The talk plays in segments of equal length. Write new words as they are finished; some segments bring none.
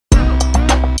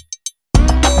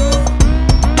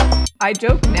I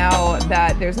joke now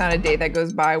that there's not a day that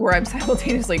goes by where I'm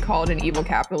simultaneously called an evil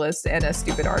capitalist and a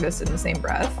stupid artist in the same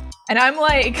breath. And I'm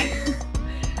like,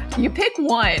 you pick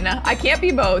one. I can't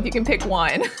be both. You can pick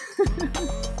one.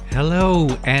 Hello,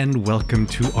 and welcome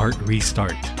to Art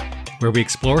Restart, where we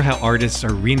explore how artists are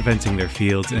reinventing their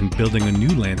fields and building a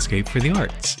new landscape for the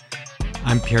arts.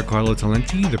 I'm Piercarlo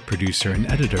Talenti, the producer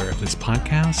and editor of this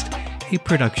podcast, a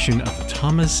production of the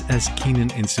Thomas S. Keenan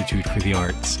Institute for the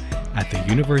Arts at the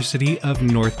University of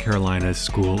North Carolina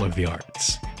School of the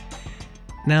Arts.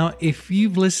 Now, if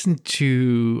you've listened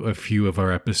to a few of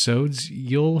our episodes,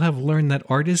 you'll have learned that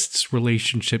artists'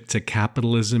 relationship to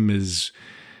capitalism is,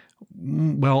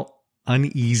 well,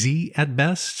 uneasy at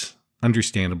best,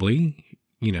 understandably.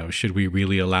 You know, should we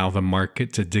really allow the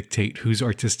market to dictate whose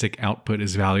artistic output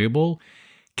is valuable?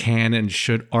 Can and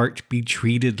should art be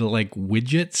treated like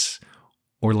widgets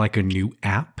or like a new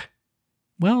app?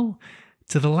 Well,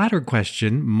 to the latter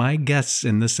question, my guests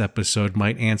in this episode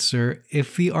might answer,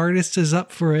 if the artist is up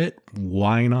for it,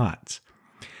 why not?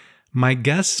 My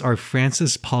guests are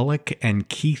Francis Pollock and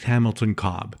Keith Hamilton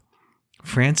Cobb.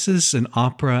 Francis, an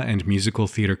opera and musical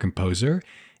theater composer,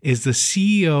 is the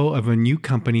CEO of a new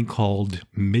company called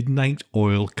Midnight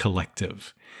Oil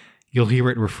Collective. You'll hear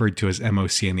it referred to as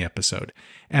MOC in the episode.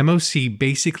 MOC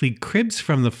basically cribs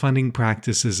from the funding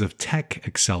practices of tech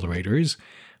accelerators,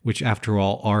 which after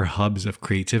all are hubs of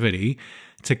creativity,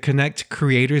 to connect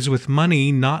creators with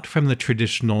money not from the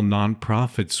traditional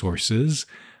nonprofit sources,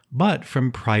 but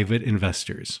from private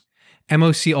investors.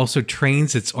 MOC also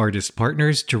trains its artist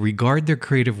partners to regard their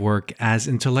creative work as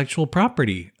intellectual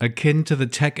property, akin to the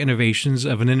tech innovations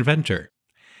of an inventor.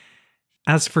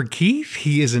 As for Keith,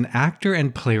 he is an actor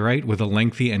and playwright with a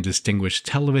lengthy and distinguished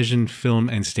television, film,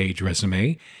 and stage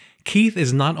resume. Keith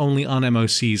is not only on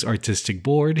MOC's artistic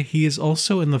board, he is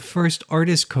also in the first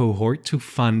artist cohort to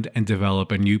fund and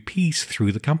develop a new piece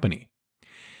through the company.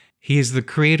 He is the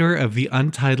creator of the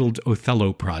Untitled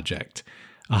Othello Project,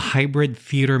 a hybrid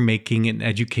theater-making and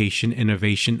education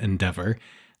innovation endeavor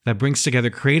that brings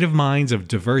together creative minds of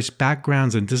diverse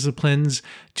backgrounds and disciplines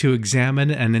to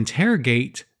examine and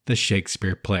interrogate the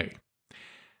Shakespeare play.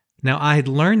 Now, I had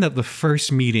learned that the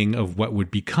first meeting of what would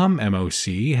become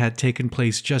MOC had taken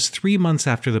place just 3 months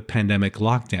after the pandemic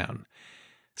lockdown.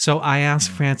 So I asked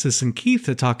Francis and Keith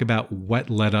to talk about what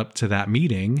led up to that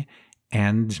meeting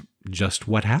and just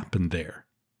what happened there.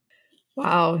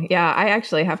 Wow. Yeah, I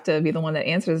actually have to be the one that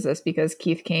answers this because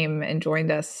Keith came and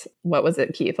joined us. What was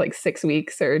it, Keith? Like 6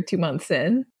 weeks or 2 months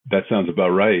in? That sounds about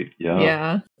right. Yeah.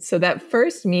 Yeah. So that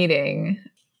first meeting,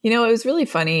 it was really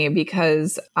funny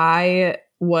because I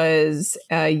was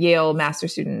a Yale master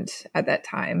student at that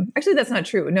time. Actually, that's not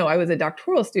true. No, I was a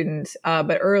doctoral student,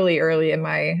 but early in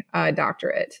my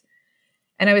doctorate.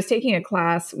 And I was taking a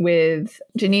class with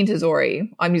Jeanine Tesori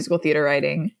on musical theater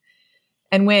writing.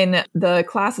 And when the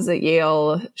classes at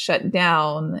Yale shut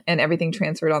down and everything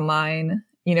transferred online,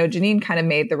 Jeanine kind of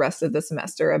made the rest of the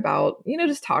semester about,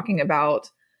 just talking about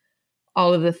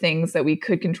all of the things that we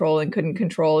could control and couldn't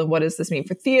control. And what does this mean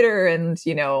for theater? And,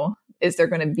 is there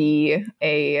going to be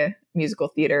a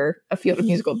field of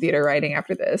musical theater writing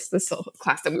after this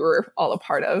class that we were all a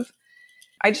part of?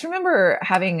 I just remember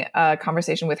having a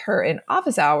conversation with her in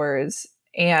office hours.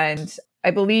 And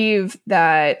I believe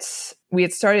that we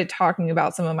had started talking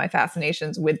about some of my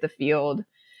fascinations with the field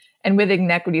and with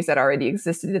inequities that already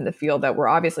existed in the field that were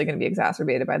obviously going to be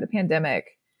exacerbated by the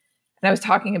pandemic. And I was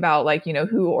talking about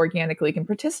who organically can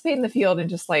participate in the field and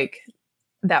just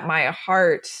that my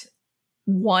heart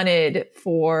wanted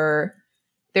for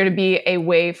there to be a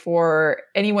way for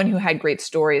anyone who had great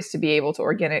stories to be able to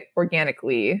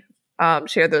organically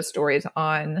share those stories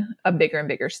on a bigger and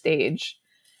bigger stage.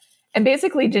 And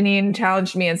basically Jeanine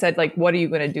challenged me and said, what are you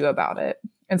going to do about it?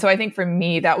 And so I think for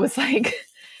me, that was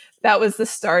the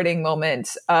starting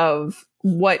moment of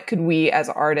what could we as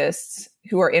artists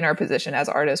who are in our position as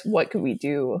artists, what could we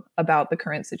do about the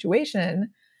current situation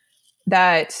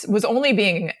that was only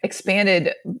being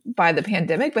expanded by the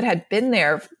pandemic, but had been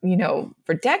there,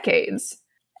 for decades.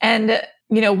 And,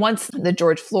 once the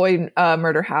George Floyd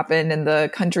murder happened and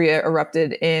the country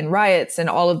erupted in riots and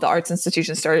all of the arts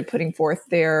institutions started putting forth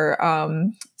their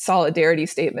solidarity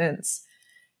statements,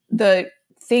 the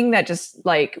thing that just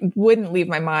wouldn't leave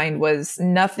my mind was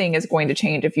nothing is going to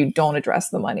change if you don't address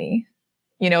the money.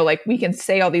 We can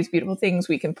say all these beautiful things.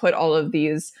 We can put all of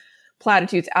these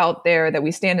platitudes out there that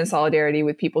we stand in solidarity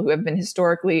with people who have been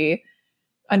historically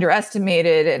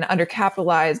underestimated and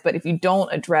undercapitalized. But if you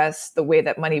don't address the way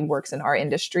that money works in our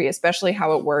industry, especially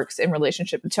how it works in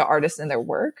relationship to artists and their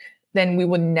work, then we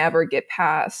will never get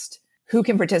past who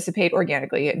can participate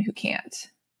organically and who can't.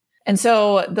 And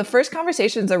so the first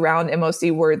conversations around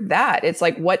MOC were that it's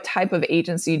like, what type of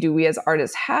agency do we as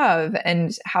artists have,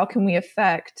 and how can we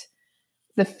affect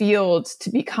the field to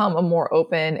become a more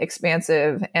open,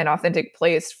 expansive, and authentic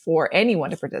place for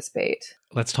anyone to participate?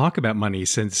 Let's talk about money.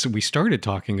 Since we started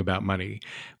talking about money,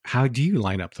 how do you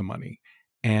line up the money?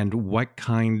 And what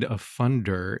kind of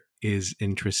funder is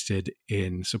interested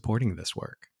in supporting this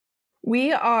work?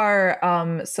 We are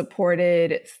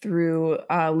supported through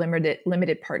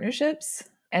limited partnerships.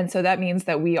 And so that means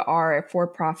that we are a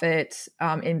for-profit,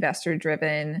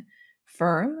 investor-driven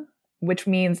firm, which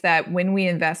means that when we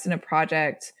invest in a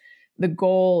project, the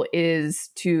goal is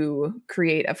to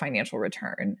create a financial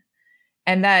return.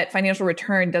 And that financial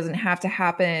return doesn't have to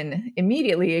happen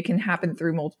immediately. It can happen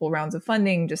through multiple rounds of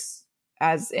funding, just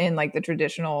as in like the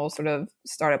traditional sort of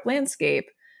startup landscape.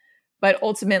 But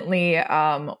ultimately,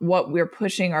 what we're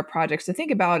pushing our projects to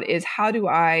think about is, how do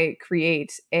I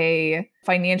create a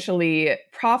financially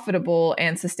profitable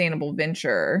and sustainable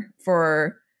venture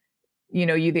for,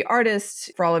 you, the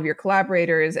artist, for all of your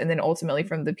collaborators, and then ultimately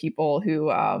from the people who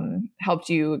helped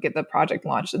you get the project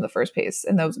launched in the first place.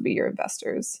 And those would be your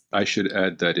investors. I should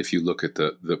add that if you look at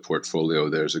the portfolio,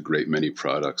 there's a great many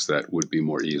products that would be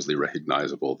more easily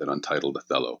recognizable than Untitled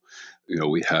Othello.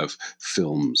 We have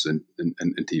films and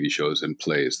TV shows and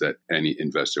plays that any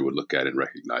investor would look at and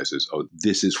recognize as, oh,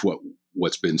 this is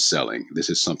what's been selling. This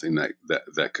is something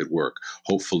that could work.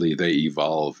 Hopefully they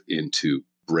evolve into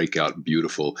breakout,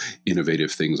 beautiful,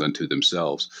 innovative things unto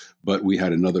themselves. But we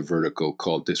had another vertical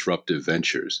called Disruptive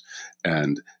Ventures.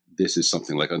 And this is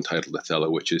something like Untitled Othello,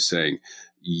 which is saying,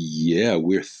 yeah,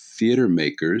 we're theater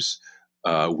makers.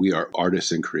 We are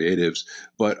artists and creatives,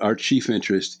 but our chief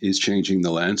interest is changing the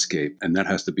landscape, and that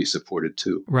has to be supported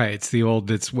too. Right.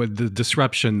 It's with the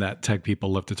disruption that tech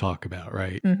people love to talk about,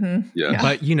 right? Mm-hmm. Yeah.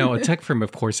 But, a tech firm,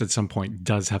 of course, at some point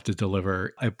does have to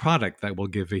deliver a product that will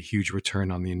give a huge return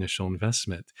on the initial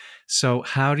investment. So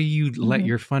how do you let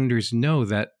your funders know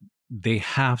that they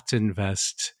have to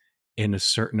invest in a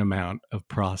certain amount of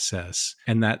process,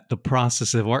 and that the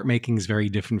process of art making is very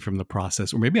different from the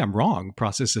process, or maybe I'm wrong,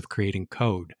 process of creating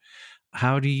code?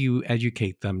 How do you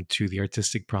educate them to the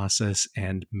artistic process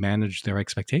and manage their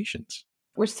expectations?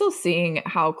 We're still seeing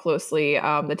how closely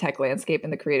the tech landscape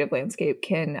and the creative landscape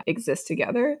can exist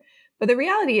together. But the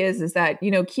reality is that,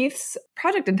 Keith's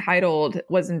project Untitled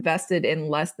was invested in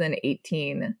less than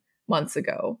 18 months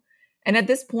ago. And at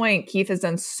this point, Keith has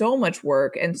done so much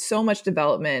work and so much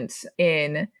development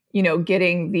in,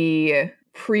 getting the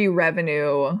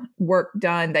pre-revenue work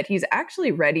done that he's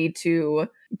actually ready to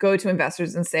go to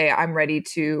investors and say, I'm ready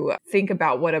to think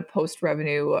about what a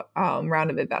post-revenue round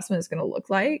of investment is going to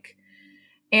look like.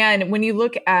 And when you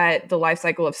look at the life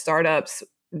cycle of startups,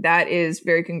 that is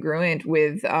very congruent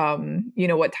with,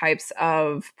 what types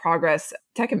of progress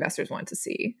tech investors want to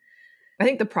see. I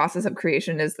think the process of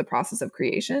creation is the process of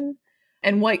creation.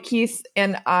 And what Keith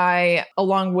and I,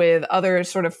 along with other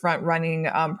sort of front-running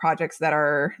projects that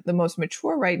are the most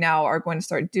mature right now, are going to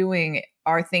start doing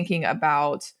are thinking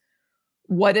about,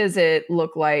 what does it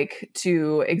look like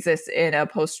to exist in a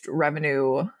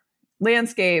post-revenue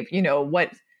landscape? What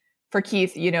for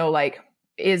Keith,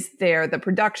 is there the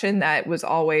production that was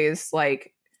always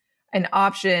like an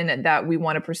option that we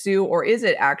want to pursue, or is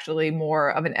it actually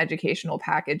more of an educational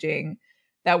packaging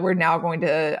that we're now going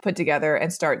to put together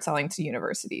and start selling to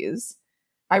universities?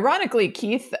 Ironically,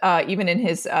 Keith, even in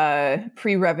his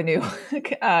pre-revenue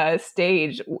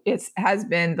stage, has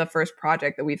been the first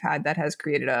project that we've had that has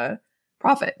created a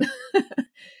profit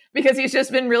because he's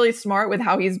just been really smart with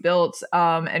how he's built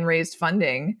and raised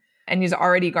funding. And he's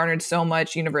already garnered so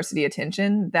much university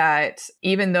attention that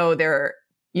even though there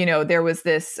was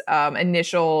this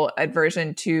initial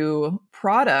aversion to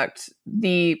product,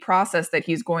 the process that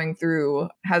he's going through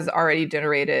has already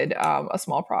generated a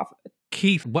small profit.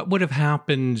 Keith, what would have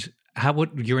happened? How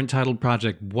would your Untitled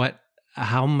project,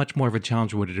 how much more of a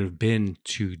challenge would it have been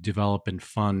to develop and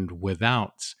fund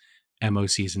without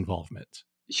MOC's involvement?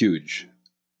 Huge,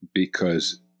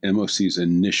 because MOC's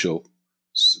initial,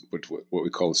 what we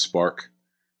call a spark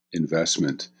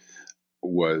investment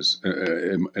was,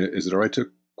 is it all right to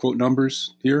quote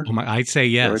numbers here? Oh I'd say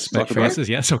yes, but for us is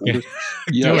yes. Okay.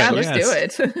 Let's do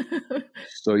it.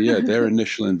 So their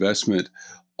initial investment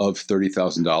of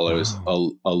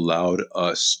 $30,000 allowed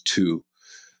us to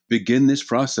begin this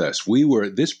process.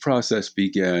 This process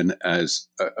began as,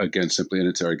 again, simply an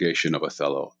interrogation of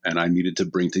Othello. And I needed to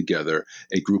bring together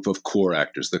a group of core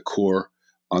actors, the core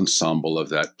ensemble of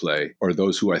that play, or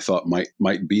those who I thought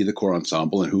might be the core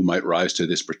ensemble and who might rise to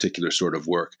this particular sort of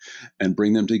work, and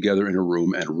bring them together in a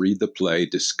room and read the play,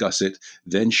 discuss it,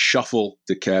 then shuffle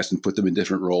the cast and put them in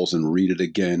different roles and read it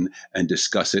again and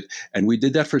discuss it. And we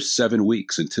did that for 7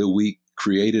 weeks until we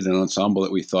created an ensemble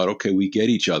that we thought, okay, we get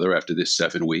each other after this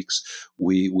 7 weeks.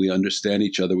 We understand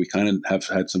each other. We kind of have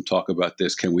had some talk about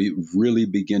this. Can we really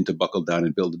begin to buckle down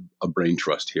and build a brain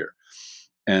trust here?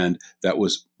 And that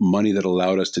was money that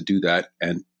allowed us to do that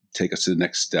and take us to the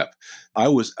next step. I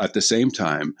was at the same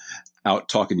time out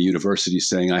talking to universities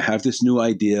saying, I have this new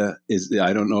idea.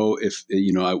 I don't know if,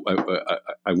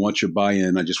 I want your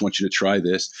buy-in. I just want you to try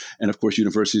this. And of course,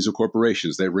 universities are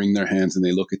corporations. They wring their hands and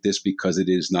they look at this because it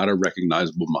is not a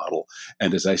recognizable model.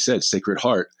 And as I said, Sacred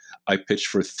Heart, I pitched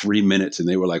for 3 minutes and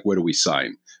they were like, where do we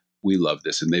sign? We love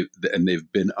this. And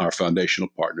they've been our foundational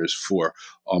partners for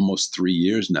almost 3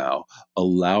 years now,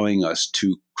 allowing us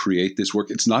to create this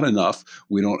work. It's not enough.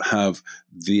 We don't have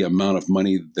the amount of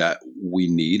money that we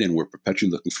need, and we're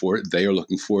perpetually looking for it. They are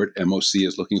looking for it. MOC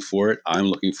is looking for it. I'm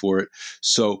looking for it.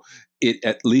 So it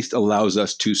at least allows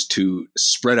us to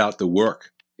spread out the work.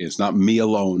 It's not me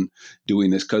alone doing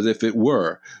this, because if it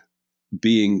were,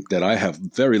 being that I have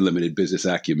very limited business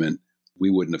acumen,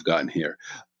 we wouldn't have gotten here.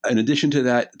 In addition to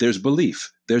that, there's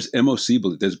belief. There's MOC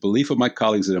belief. There's belief of my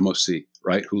colleagues at MOC,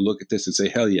 right, who look at this and say,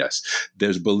 hell yes.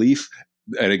 There's belief,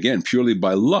 and again, purely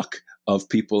by luck, of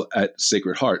people at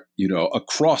Sacred Heart,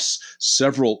 across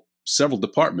several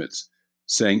departments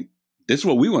saying, this is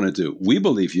what we want to do. We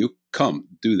believe you. Come,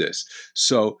 do this.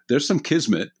 So there's some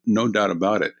kismet, no doubt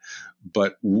about it.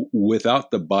 But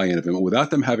without the buy-in of them, without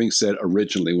them having said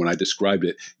originally when I described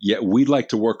it, yeah, we'd like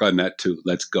to work on that too.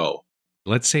 Let's go.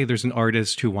 Let's say there's an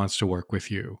artist who wants to work with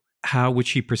you. How would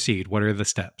she proceed? What are the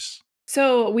steps?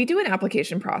 So we do an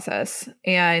application process,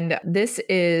 and this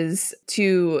is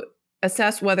to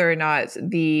assess whether or not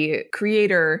the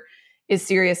creator is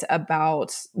serious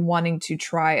about wanting to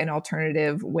try an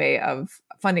alternative way of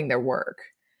funding their work.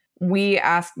 We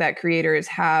ask that creators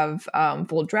have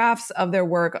full drafts of their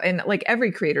work, and like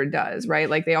every creator does, right?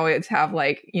 Like they always have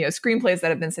screenplays that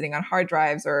have been sitting on hard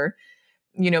drives, or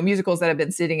musicals that have been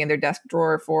sitting in their desk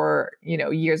drawer for,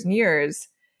 years and years.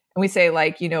 And we say,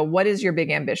 what is your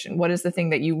big ambition? What is the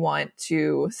thing that you want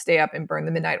to stay up and burn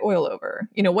the midnight oil over?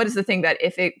 What is the thing that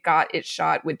if it got its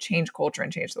shot would change culture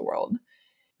and change the world?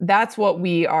 That's what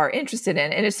we are interested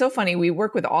in. And it's so funny. We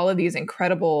work with all of these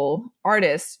incredible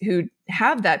artists who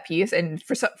have that piece. And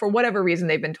for whatever reason,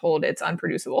 they've been told it's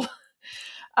unproducible.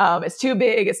 It's too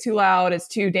big, it's too loud, it's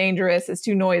too dangerous, it's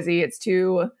too noisy, it's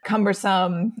too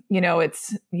cumbersome,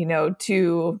 it's,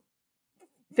 too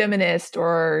feminist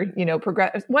or,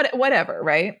 progressive, whatever,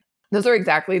 right? Those are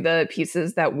exactly the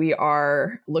pieces that we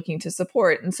are looking to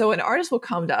support. And so an artist will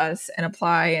come to us and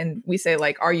apply, and we say,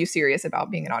 are you serious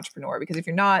about being an entrepreneur? Because if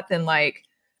you're not, then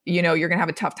you're going to have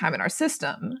a tough time in our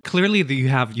system. Clearly, you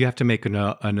have to make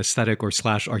an aesthetic or /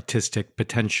 artistic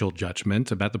potential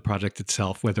judgment about the project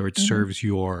itself, whether it serves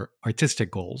your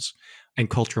artistic goals and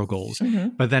cultural goals. Mm-hmm.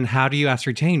 But then how do you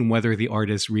ascertain whether the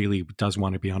artist really does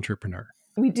want to be an entrepreneur?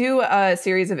 We do a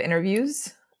series of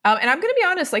interviews. And I'm going to be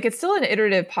honest, it's still an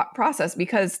iterative process,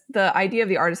 because the idea of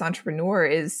the artist entrepreneur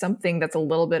is something that's a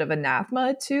little bit of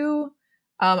anathema to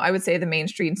I would say the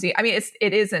mainstream scene. I mean,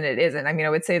 it is and it isn't. I mean, I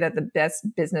would say that the best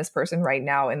business person right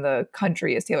now in the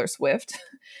country is Taylor Swift.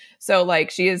 So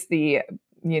she is the,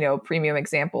 premium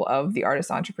example of the artist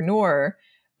entrepreneur.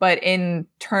 But in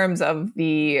terms of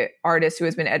the artist who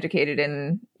has been educated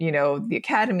in, the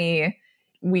academy,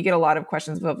 we get a lot of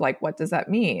questions of what does that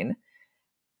mean?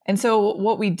 And so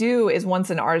what we do is, once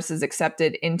an artist is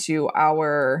accepted into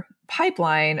our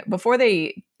pipeline, before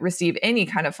they receive any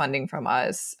kind of funding from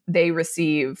us, they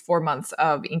receive 4 months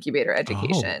of incubator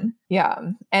education. Oh. Yeah.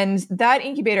 And that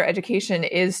incubator education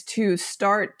is to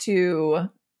start to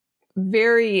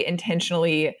very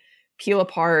intentionally peel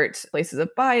apart places of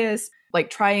bias,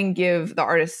 try and give the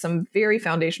artist some very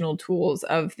foundational tools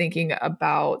of thinking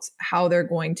about how they're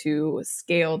going to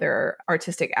scale their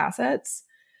artistic assets.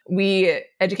 We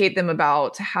educate them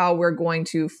about how we're going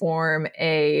to form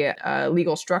a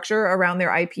legal structure around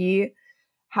their IP,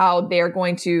 how they're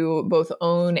going to both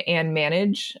own and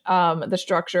manage the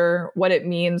structure, what it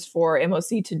means for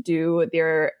MOC to do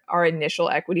our initial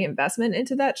equity investment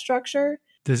into that structure.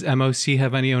 Does MOC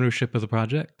have any ownership of the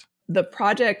project? The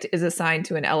project is assigned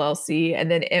to an LLC,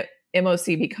 and then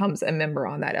MOC becomes a member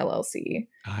on that LLC.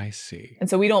 I see. And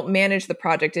so we don't manage the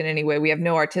project in any way. We have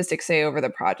no artistic say over the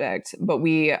project, but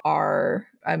we are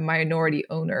a minority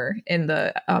owner in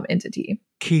the entity.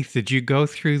 Keith, did you go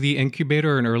through the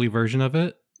incubator or an early version of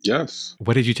it? Yes.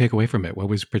 What did you take away from it? What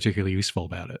was particularly useful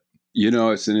about it?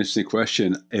 It's an interesting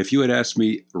question. If you had asked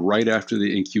me right after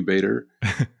the incubator,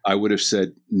 I would have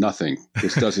said nothing.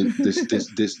 This doesn't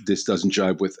this doesn't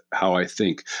jibe with how I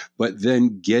think. But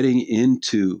then getting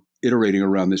into iterating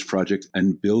around this project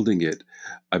and building it,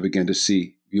 I began to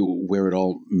see where it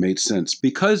all made sense.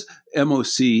 Because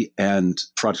MOC and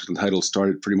Project Untitled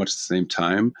started pretty much at the same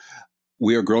time,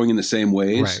 we are growing in the same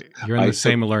ways. Right. You're in the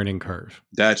same learning curve.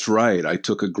 That's right. I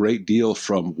took a great deal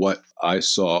from what I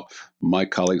saw my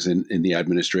colleagues in the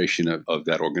administration of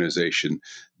that organization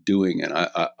doing, and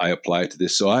I apply it to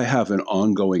this. So I have an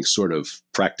ongoing sort of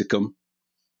practicum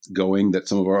going that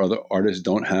some of our other artists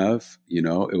don't have.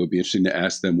 It would be interesting to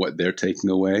ask them what they're taking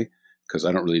away, because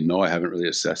I don't really know. I haven't really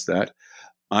assessed that.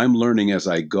 I'm learning as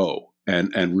I go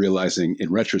and realizing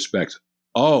in retrospect,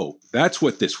 oh, that's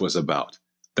what this was about.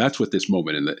 That's what this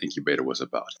moment in the incubator was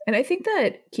about. And I think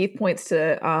that Keith points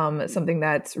to something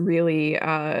that's really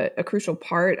a crucial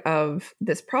part of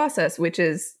this process, which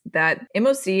is that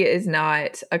MOC is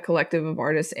not a collective of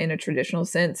artists in a traditional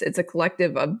sense. It's a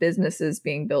collective of businesses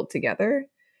being built together.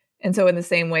 And so in the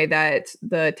same way that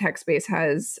the tech space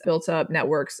has built up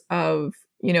networks of,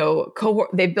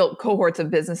 they've built cohorts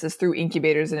of businesses through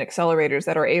incubators and accelerators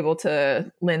that are able to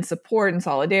lend support and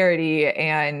solidarity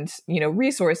and,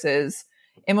 resources.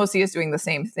 MOC is doing the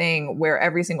same thing, where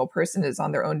every single person is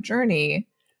on their own journey,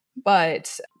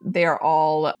 but they are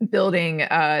all building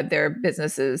their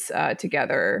businesses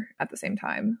together at the same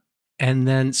time. And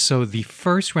then, so the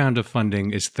first round of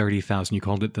funding is $30,000. You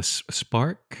called it the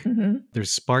Spark. Mm-hmm.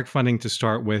 There's Spark funding to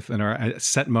start with, and are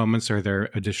set moments. Are there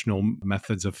additional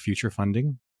methods of future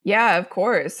funding? Yeah, of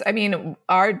course. I mean,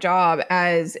 our job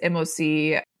as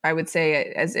MOC, I would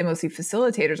say as MOC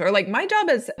facilitators, or like my job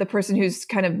as the person who's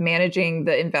kind of managing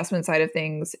the investment side of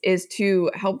things, is to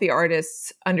help the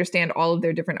artists understand all of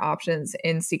their different options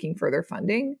in seeking further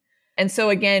funding. And so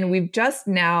again, we've just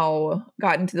now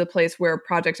gotten to the place where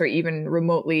projects are even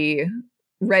remotely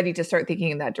ready to start thinking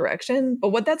in that direction. But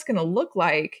what that's going to look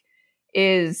like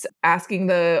is asking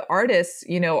the artists,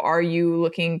 are you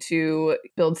looking to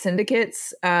build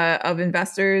syndicates of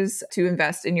investors to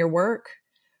invest in your work?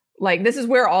 Like, this is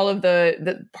where all of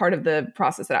the part of the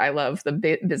process that I love,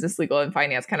 the business, legal, and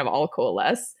finance kind of all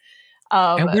coalesce.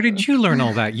 And where did you learn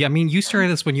all that? Yeah, I mean, you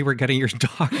started this when you were getting your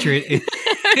doctorate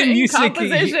in music,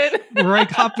 composition. Right?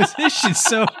 Composition.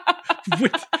 So,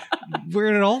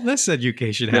 where did all this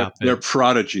education happen? They're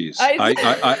prodigies.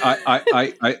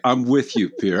 I'm with you,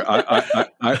 Pierre.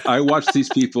 I watch these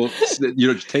people,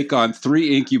 take on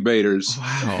 3 incubators.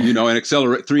 Wow. And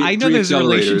accelerate 3. I know three there's a accelerators.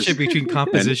 relationship between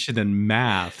composition and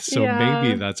math, so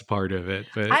maybe that's part of it.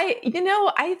 But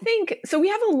I think so. We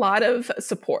have a lot of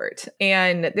support,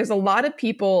 and there's a lot of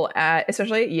people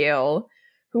especially at Yale,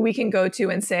 who we can go to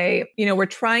and say, we're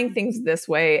trying things this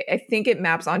way. I think it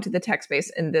maps onto the tech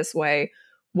space in this way.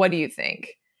 What do you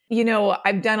think?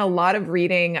 I've done a lot of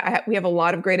reading. We have a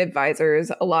lot of great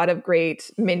advisors, a lot of great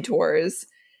mentors.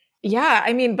 Yeah,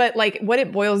 I mean, but like what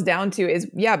it boils down to is,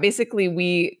 basically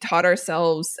we taught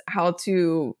ourselves how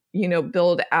to,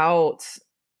 build out.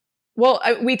 Well,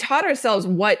 we taught ourselves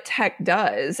what tech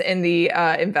does in the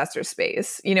investor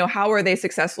space. How are they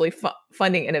successfully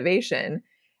funding innovation?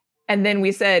 And then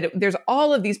we said, there's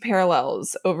all of these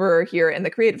parallels over here in the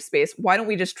creative space. Why don't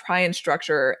we just try and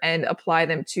structure and apply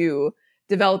them to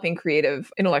developing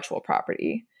creative intellectual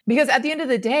property? Because at the end of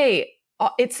the day,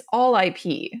 it's all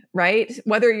IP, right?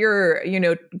 Whether you're,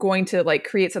 going to like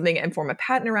create something and form a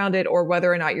patent around it, or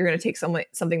whether or not you're going to take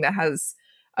something that has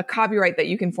a copyright that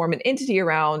you can form an entity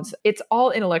around, it's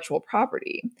all intellectual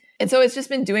property. And so it's just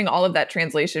been doing all of that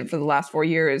translation for the last 4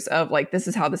 years of like, this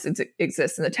is how this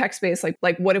exists in the tech space.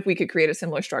 Like what if we could create a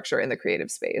similar structure in the creative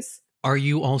space? Are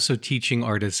you also teaching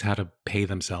artists how to pay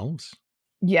themselves?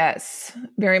 Yes,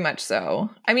 very much so.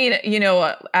 I mean,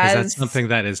 that's something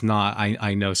that is not,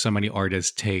 I know so many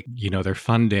artists take, their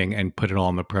funding and put it all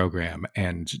in the program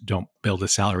and don't build a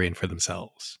salary in for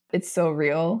themselves. It's so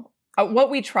real.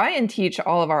 What we try and teach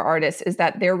all of our artists is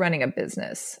that they're running a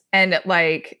business. And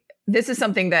like, this is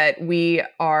something that we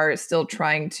are still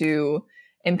trying to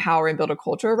empower and build a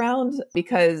culture around,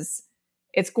 because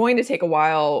it's going to take a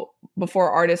while before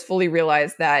artists fully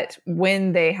realize that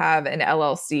when they have an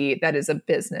LLC, that is a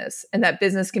business, and that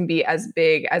business can be as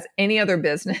big as any other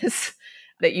business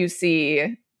that you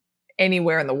see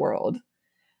anywhere in the world.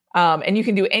 And you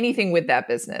can do anything with that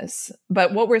business.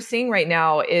 But what we're seeing right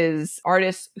now is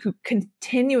artists who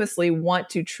continuously want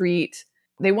to treat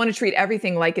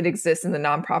everything like it exists in the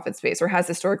nonprofit space or has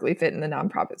historically fit in the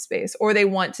nonprofit space, or they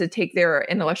want to take their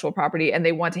intellectual property and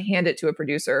they want to hand it to a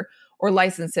producer or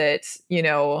license it,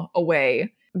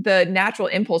 away. The natural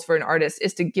impulse for an artist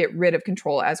is to get rid of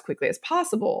control as quickly as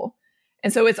possible.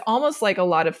 And so it's almost like a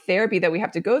lot of therapy that we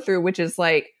have to go through, which is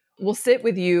like, we'll sit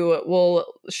with you, we'll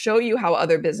show you how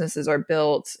other businesses are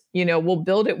built, we'll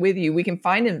build it with you. We can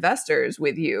find investors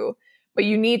with you, but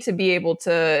you need to be able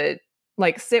to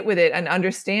like sit with it and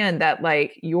understand that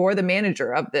like you're the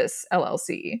manager of this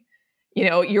LLC.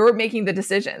 You're making the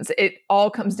decisions. It all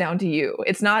comes down to you.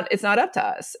 It's not up to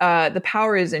us. The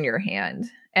power is in your hand.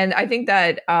 And I think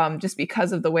that just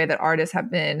because of the way that artists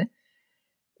have been,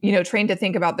 trained to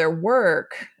think about their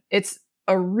work, it's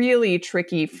a really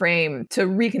tricky frame to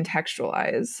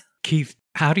recontextualize. Keith,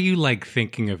 how do you like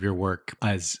thinking of your work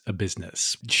as a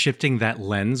business? Shifting that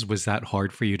lens, was that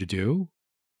hard for you to do?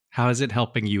 How is it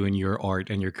helping you in your art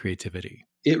and your creativity?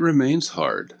 It remains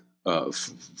hard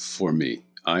for me.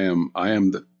 I am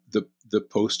the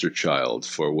poster child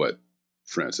for what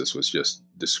Frances was just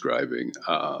describing,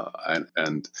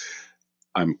 and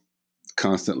I'm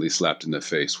constantly slapped in the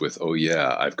face with, oh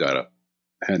yeah, I've got to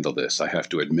handle this. I have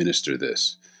to administer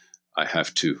this. I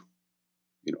have to,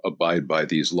 abide by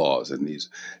these laws and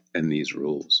these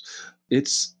rules.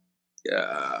 It's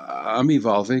I'm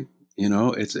evolving.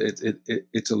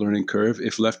 It's a learning curve.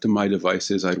 If left to my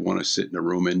devices, I'd want to sit in a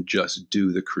room and just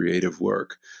do the creative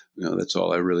work. That's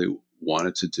all I really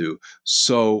wanted to do.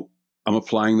 So I'm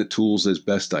applying the tools as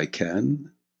best I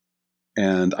can,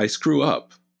 and I screw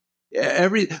up.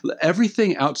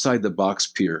 Everything outside the box,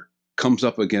 Pierre, comes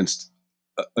up against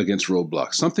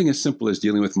roadblocks. Something as simple as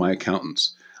dealing with my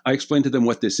accountants. I explain to them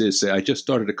what this is. Say, I just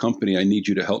started a company. I need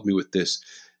you to help me with this.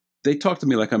 They talk to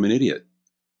me like I'm an idiot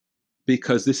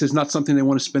because this is not something they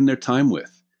want to spend their time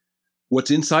with. What's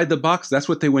inside the box, that's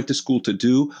what they went to school to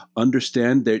do.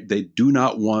 Understand they do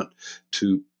not want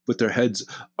to put their heads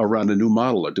around a new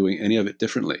model or doing any of it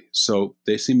differently. So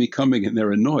they see me coming and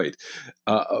they're annoyed.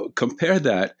 Compare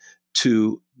that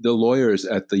to the lawyers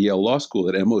at the Yale Law School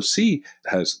that MOC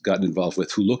has gotten involved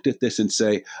with, who looked at this and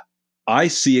say, I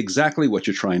see exactly what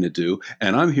you're trying to do,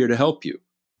 and I'm here to help you.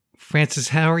 Frances,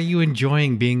 how are you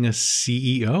enjoying being a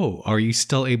CEO? Are you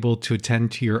still able to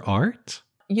attend to your art?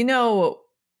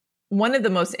 One of the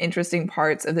most interesting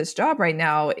parts of this job right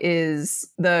now is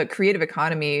the creative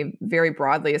economy very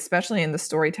broadly, especially in the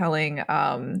storytelling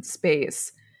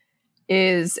space,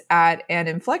 is at an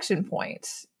inflection point.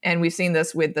 And we've seen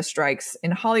this with the strikes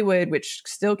in Hollywood, which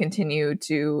still continue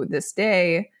to this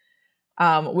day,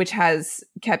 which has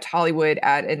kept Hollywood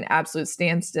at an absolute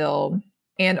standstill,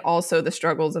 and also the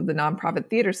struggles of the nonprofit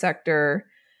theater sector,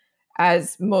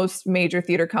 as most major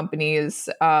theater companies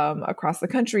across the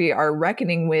country are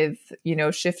reckoning with,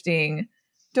 shifting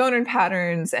donor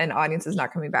patterns and audiences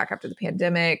not coming back after the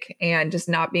pandemic, and just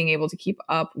not being able to keep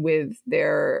up with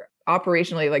their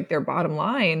operationally, like their bottom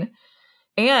line.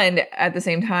 And at the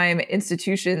same time,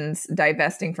 institutions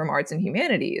divesting from arts and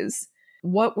humanities.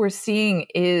 What we're seeing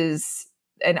is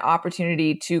an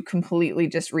opportunity to completely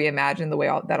just reimagine the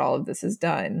way that all of this is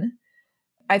done.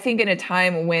 I think in a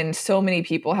time when so many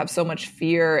people have so much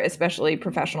fear, especially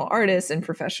professional artists and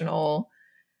professional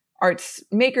arts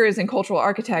makers and cultural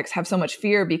architects have so much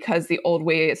fear because the old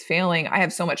way is failing, I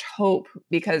have so much hope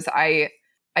because I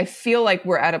feel like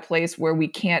we're at a place where we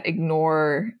can't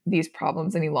ignore these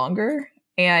problems any longer.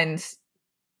 And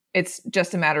it's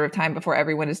just a matter of time before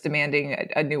everyone is demanding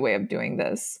a new way of doing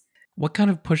this. What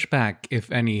kind of pushback,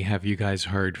 if any, have you guys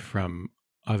heard from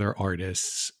other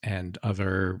artists and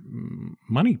other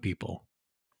money people?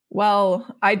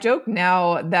 Well, I joke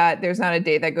now that there's not a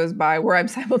day that goes by where I'm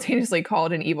simultaneously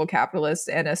called an evil capitalist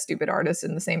and a stupid artist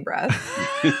in the same breath.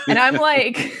 And I'm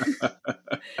like,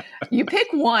 you pick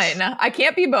one. I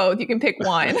can't be both. You can pick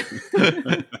one.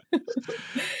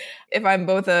 If I'm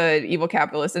both an evil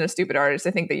capitalist and a stupid artist,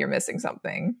 I think that you're missing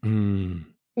something.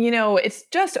 It's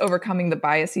just overcoming the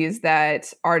biases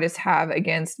that artists have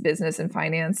against business and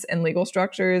finance and legal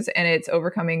structures. And it's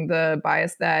overcoming the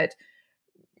bias that,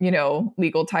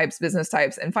 legal types, business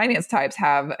types, and finance types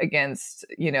have against,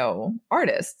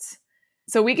 artists.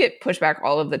 So we get pushback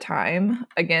all of the time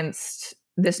against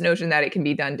this notion that it can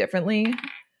be done differently.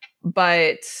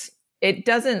 But it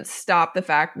doesn't stop the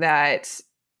fact that,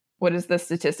 what is the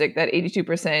statistic, that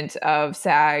 82% of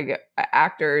SAG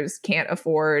actors can't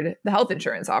afford the health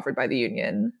insurance offered by the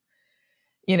union,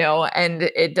 and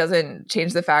it doesn't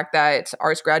change the fact that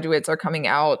arts graduates are coming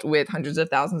out with hundreds of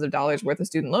thousands of dollars worth of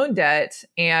student loan debt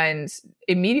and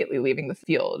immediately leaving the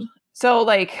field. So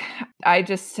I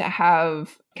just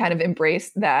have kind of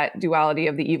embraced that duality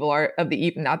of the evil art, of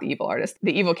the not the evil artist,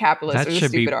 the evil capitalist, that or the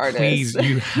stupid artist. Please,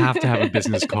 you have to have a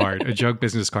business card, a joke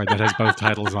business card that has both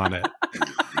titles on it.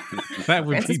 That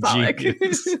would Frances be Pollock.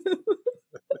 genius.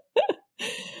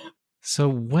 So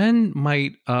when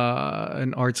might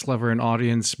an arts lover, an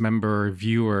audience member,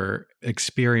 viewer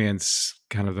experience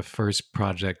kind of the first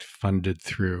project funded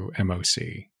through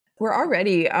MOC? We're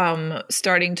already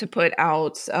starting to put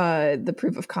out the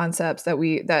proof of concepts that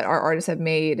our artists have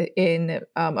made in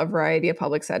a variety of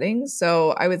public settings.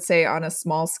 So I would say on a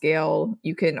small scale,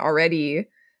 you can already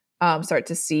start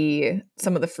to see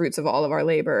some of the fruits of all of our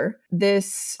labor.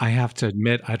 I have to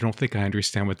admit, I don't think I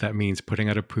understand what that means, putting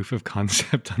out a proof of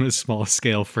concept on a small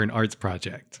scale for an arts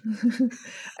project.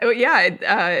 Again,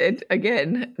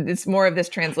 it's more of this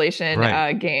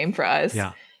translation game for us.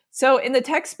 Yeah. So in the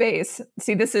tech space,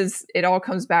 see, it all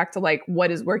comes back to like,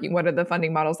 what is working? What are the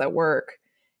funding models that work?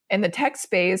 In the tech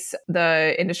space,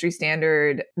 the industry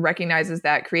standard recognizes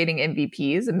that creating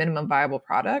MVPs, a minimum viable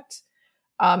product,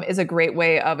 is a great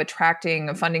way of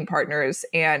attracting funding partners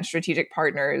and strategic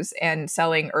partners and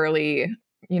selling early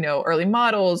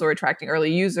models or attracting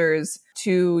early users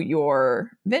to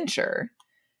your venture.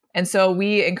 And so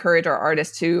we encourage our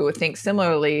artists to think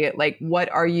similarly, like,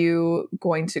 what are you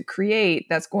going to create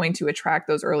that's going to attract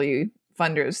those early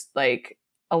funders, like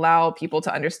allow people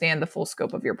to understand the full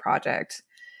scope of your project.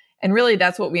 And really,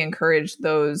 that's what we encourage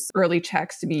those early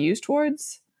checks to be used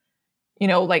towards.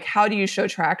 Like, how do you show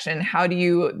traction? How do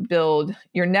you build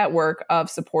your network of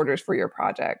supporters for your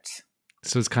project?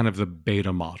 So it's kind of the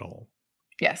beta model.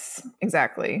 Yes,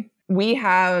 exactly. We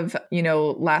have,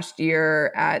 last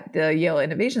year at the Yale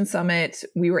Innovation Summit,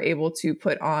 we were able to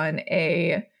put on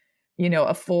a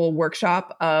full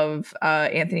workshop of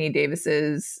Anthony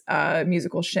Davis's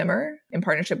musical Shimmer in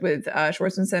partnership with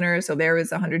Schwarzman Center. So there was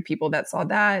 100 people that saw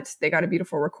that. They got a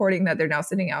beautiful recording that they're now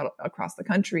sending out across the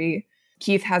country.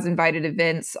 Keith has invited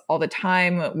events all the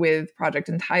time with Project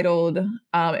Entitled,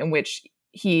 in which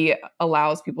he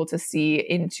allows people to see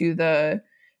into the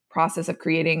process of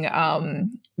creating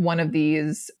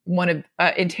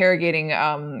interrogating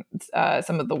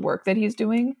some of the work that he's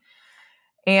doing.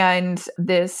 And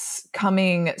this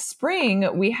coming spring,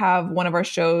 we have one of our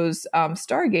shows,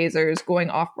 Stargazers, going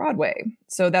off Broadway.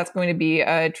 So that's going to be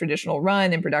a traditional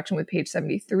run in production with Page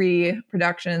 73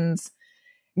 Productions.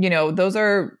 Those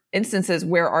are instances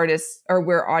where artists or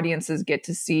where audiences get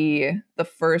to see the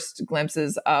first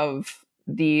glimpses of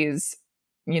these,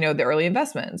 the early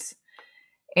investments.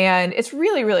 And it's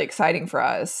really, really exciting for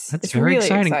us. It's very really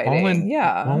exciting. All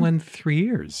in 3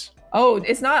 years. Oh,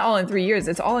 it's not all in 3 years.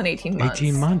 It's all in 18 months.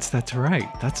 18 months. That's right.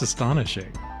 That's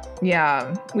astonishing.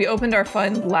 Yeah. We opened our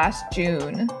fund last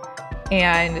June,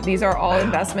 and these are all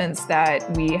investments that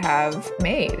we have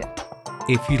made.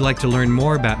 If you'd like to learn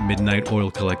more about Midnight Oil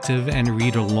Collective and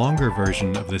read a longer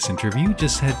version of this interview,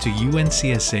 just head to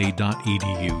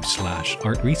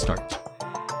uncsa.edu/artrestart.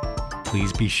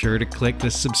 Please be sure to click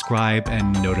the subscribe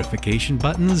and notification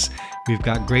buttons. We've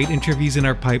got great interviews in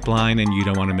our pipeline and you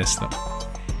don't want to miss them.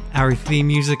 Our theme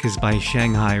music is by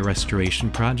Shanghai Restoration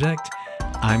Project.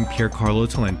 I'm Piercarlo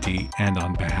Talenti, and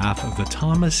on behalf of the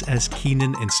Thomas S.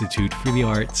 Keenan Institute for the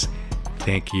Arts,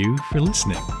 thank you for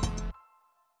listening.